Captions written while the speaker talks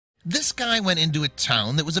This guy went into a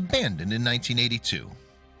town that was abandoned in 1982.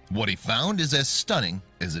 What he found is as stunning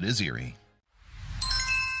as it is eerie.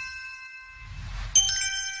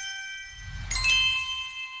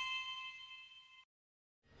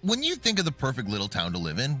 When you think of the perfect little town to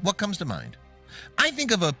live in, what comes to mind? I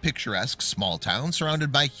think of a picturesque small town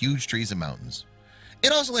surrounded by huge trees and mountains.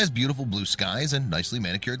 It also has beautiful blue skies and nicely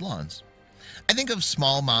manicured lawns. I think of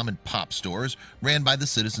small mom and pop stores ran by the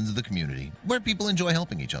citizens of the community, where people enjoy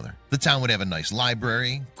helping each other. The town would have a nice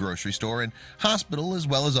library, grocery store, and hospital, as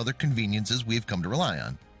well as other conveniences we've come to rely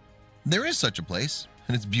on. There is such a place,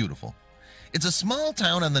 and it's beautiful. It's a small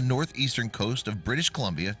town on the northeastern coast of British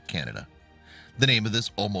Columbia, Canada. The name of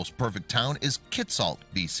this almost perfect town is Kitsault,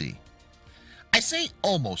 BC. I say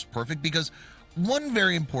almost perfect because one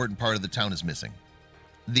very important part of the town is missing.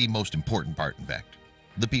 The most important part, in fact,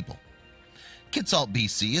 the people. Kitsault,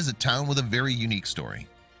 BC is a town with a very unique story.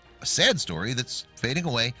 A sad story that's fading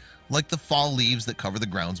away like the fall leaves that cover the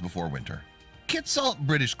grounds before winter. Kitsault,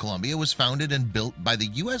 British Columbia was founded and built by the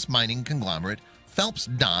U.S. mining conglomerate Phelps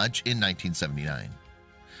Dodge in 1979.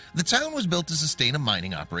 The town was built to sustain a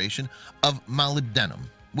mining operation of molybdenum,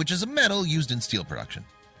 which is a metal used in steel production.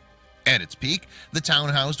 At its peak, the town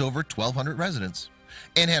housed over 1,200 residents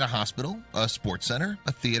and had a hospital, a sports center,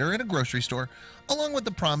 a theater, and a grocery store, along with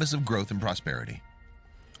the promise of growth and prosperity.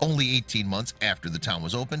 Only 18 months after the town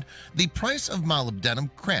was opened, the price of molybdenum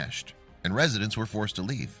crashed, and residents were forced to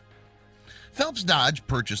leave. Phelps Dodge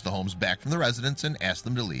purchased the homes back from the residents and asked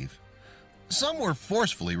them to leave. Some were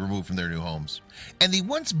forcefully removed from their new homes, and the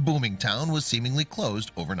once booming town was seemingly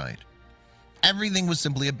closed overnight. Everything was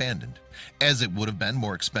simply abandoned, as it would have been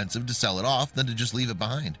more expensive to sell it off than to just leave it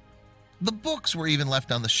behind. The books were even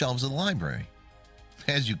left on the shelves of the library.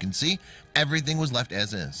 As you can see, everything was left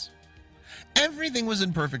as is. Everything was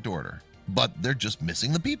in perfect order, but they're just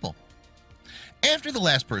missing the people. After the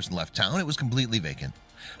last person left town, it was completely vacant.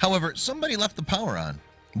 However, somebody left the power on.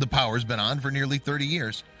 The power's been on for nearly 30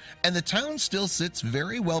 years, and the town still sits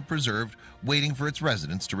very well preserved, waiting for its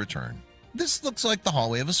residents to return. This looks like the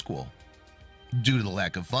hallway of a school. Due to the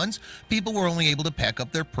lack of funds, people were only able to pack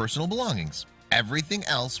up their personal belongings. Everything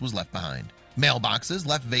else was left behind. Mailboxes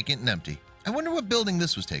left vacant and empty. I wonder what building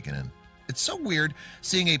this was taken in. It's so weird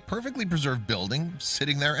seeing a perfectly preserved building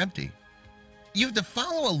sitting there empty. You have to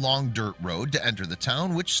follow a long dirt road to enter the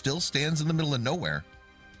town, which still stands in the middle of nowhere.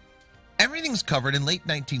 Everything's covered in late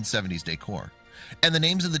 1970s decor, and the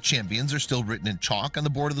names of the champions are still written in chalk on the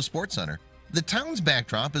board of the sports center. The town's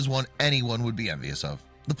backdrop is one anyone would be envious of.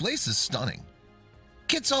 The place is stunning.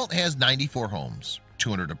 Kitsault has 94 homes,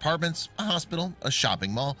 200 apartments, a hospital, a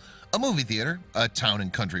shopping mall, a movie theater, a town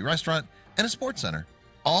and country restaurant, and a sports center.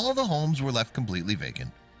 All the homes were left completely vacant.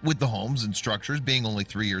 With the homes and structures being only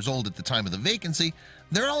 3 years old at the time of the vacancy,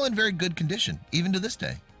 they're all in very good condition, even to this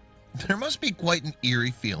day. There must be quite an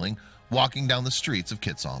eerie feeling walking down the streets of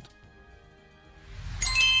Kitsault.